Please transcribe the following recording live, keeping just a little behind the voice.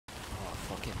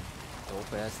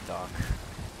Dope ass dock.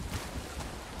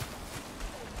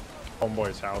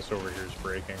 Homeboy's house over here is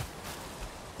breaking.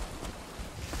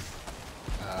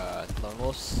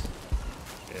 Donos.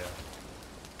 Yeah.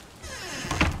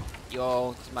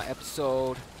 Yo, this is my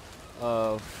episode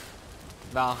of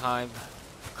VALHEIM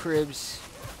CRIBS.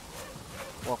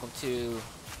 Welcome to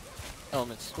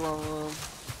Element's Throne Room.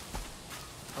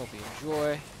 Hope you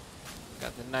enjoy.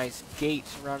 Got the nice gate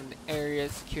surrounding the area,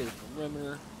 secure the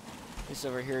perimeter. This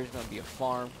over here is going to be a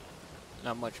farm.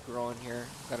 Not much growing here.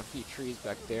 Got a few trees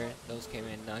back there. Those came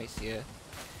in nice, yeah.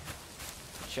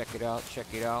 Check it out, check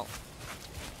it out.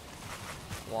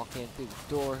 Walk in through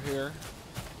the door here.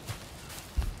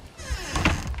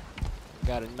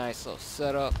 Got a nice little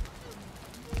setup.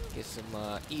 Get some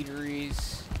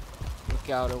eateries. Look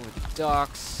out over the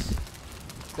docks.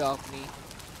 Balcony.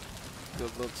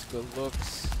 Good looks, good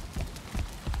looks.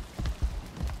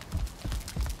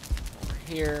 Over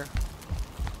here.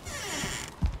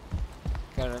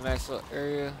 Got a nice little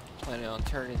area. Planning on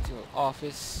turning into an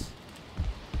office.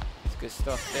 It's good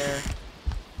stuff there.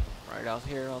 Right out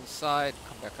here on the side.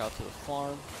 Come back out to the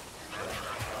farm.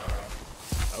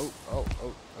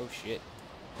 Oh shit.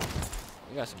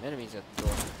 We got some enemies at the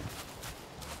door.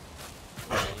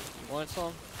 You want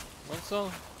some? Want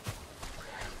some?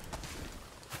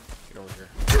 Get over here.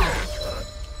 Alright.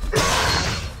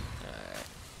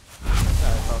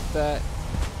 Sorry about that.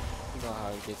 You know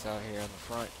how he gets out here on the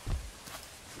front.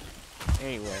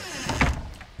 Anyway.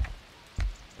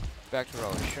 Back to what I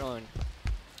was showing.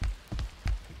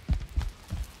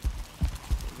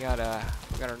 We got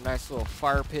our nice little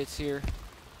fire pits here.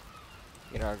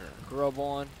 Get our grub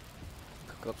on.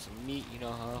 Cook up some meat, you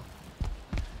know how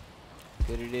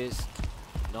good it is.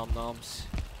 Nom noms.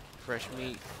 Fresh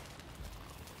meat.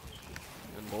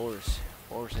 And boar's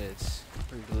heads.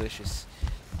 Pretty delicious.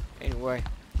 Anyway,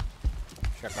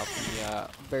 check out the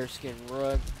bearskin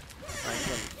rug right in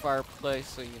front of the fireplace,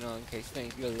 so you know in case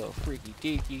things get a little freaky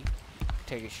deaky,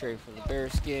 take it straight from the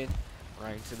bearskin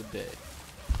right into the bed.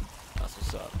 That's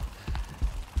what's up.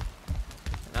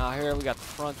 Now here we got the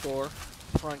front door,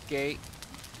 front gate.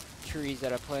 Trees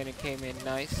that I planted came in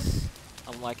nice.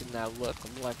 I'm liking that look.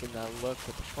 I'm liking that look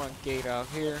with the front gate out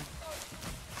here.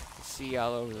 You can see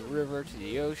all over the river to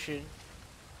the ocean.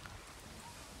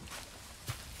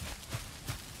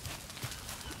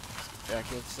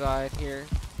 Back inside here.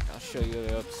 I'll show you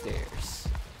the upstairs.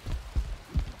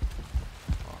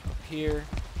 Walk up here.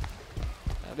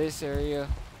 Now this area,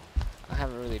 I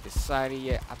haven't really decided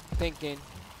yet. I'm thinking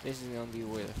this is gonna be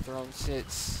where the throne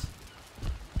sits.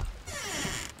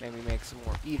 Maybe make some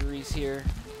more eateries here.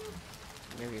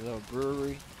 Maybe a little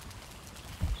brewery.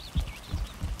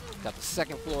 Got the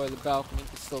second floor of the balcony. You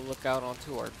can still look out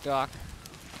onto our dock.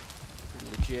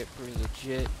 Pretty legit, pretty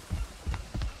legit.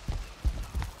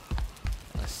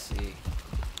 Let's see.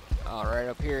 Right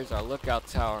up here is our lookout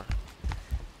tower.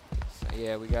 So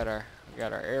yeah, we got our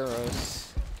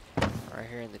arrows right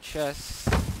here in the chest.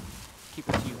 Keep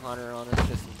a few 100 on us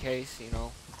just in case, you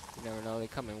know. You never know, they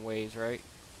come in waves, right?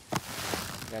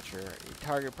 Got your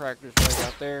target practice right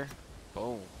out there.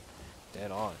 Boom.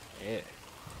 Dead on. Yeah.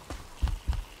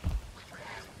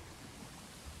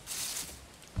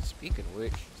 Speaking of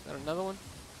which, is that another one?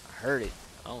 I heard it.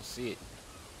 I don't see it.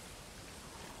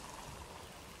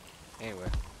 Anyway,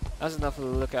 that's enough of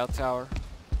the lookout tower.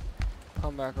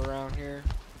 Come back around here.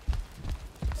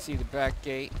 See the back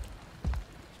gate.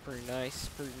 It's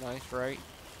pretty nice, right?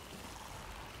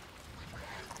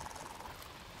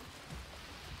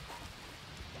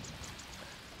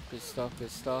 Good stuff, good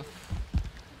stuff.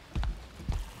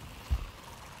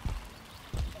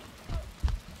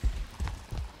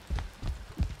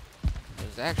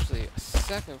 There's actually a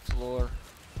second floor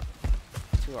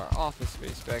to our office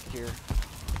space back here.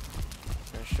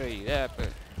 I'm gonna show you that, but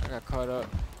I got caught up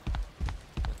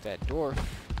with that dwarf.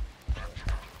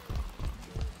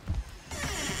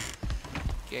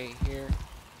 Gate here.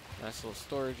 Nice little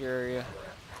storage area.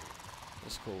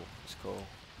 It's cool, it's cool.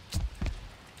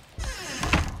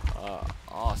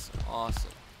 Awesome,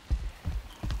 awesome.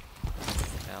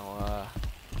 Now,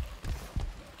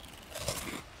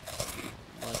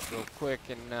 lunch real quick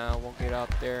and we'll get out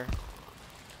there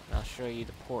and I'll show you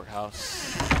the port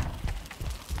house.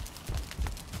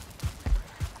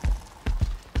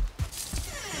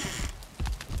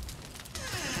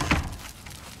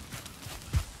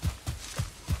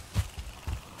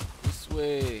 This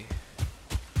way.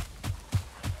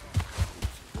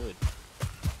 Good.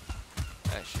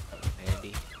 That should come in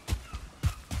handy.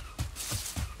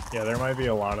 Yeah, there might be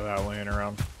a lot of that laying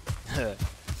around.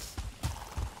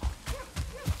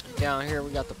 Down here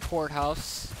we got the port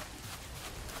house.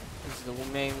 This is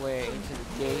the main way into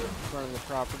the gate. front of the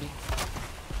property.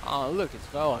 Oh, look, it's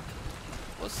Velhheim.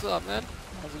 What's up, man?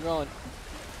 How's it going?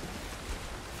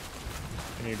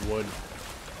 I need wood.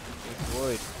 It's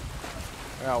wood.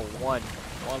 I got one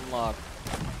log.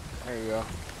 There you go.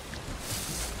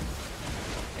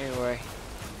 Anyway,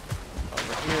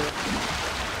 over here,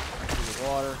 to the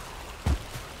water.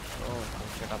 Oh,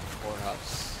 we'll check out the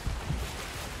courthouse.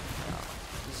 Now,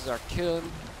 this is our kiln.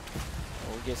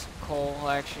 We'll get some coal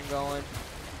action going.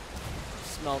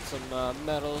 Smelt some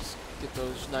metals. Get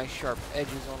those nice sharp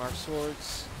edges on our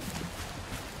swords.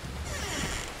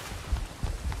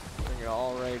 Bring it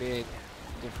all right in.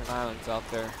 Different islands out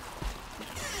there.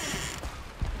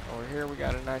 Over here we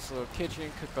got a nice little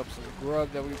kitchen. Cook up some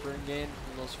grub that we bring in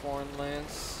from those foreign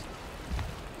lands.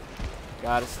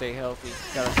 Gotta stay healthy.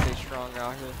 Gotta stay strong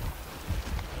out here.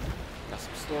 Got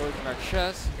some storage in our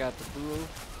chest. Got the brew.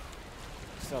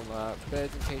 Some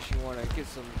beds in case you want to get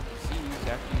some Z's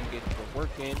after you get the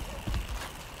work in.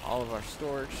 All of our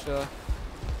storage stuff.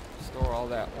 Store all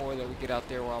that ore that we get out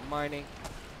there while mining.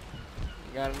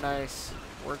 We got a nice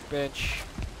workbench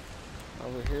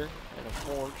over here and a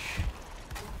forge.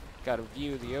 Got a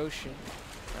view of the ocean.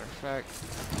 Matter of fact, let's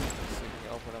see if we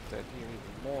can open up that view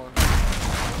even more.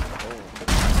 Oh.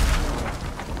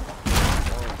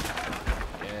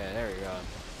 Yeah, there we go.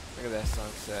 Look at that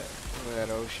sunset. Look at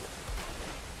that ocean.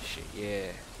 Shit,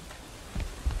 yeah.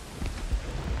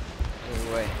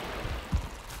 Anyway,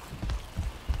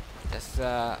 that's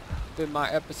been my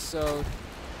episode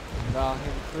about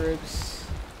him CRIBS.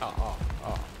 Oh.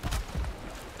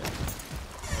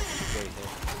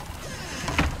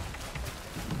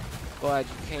 Glad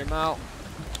you came out.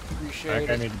 Appreciate it.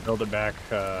 I need to build it back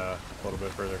a little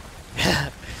bit further.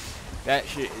 That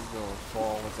shit is gonna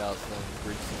fall without some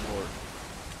bridge support.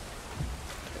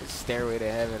 There's Stairway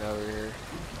to Heaven over here.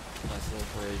 Nice little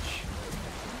bridge.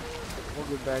 We'll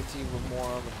get back to you with more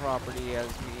on the property as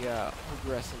we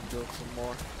progress and build some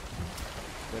more.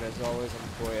 But as always,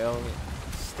 I'm your boy Elliot.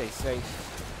 Stay safe.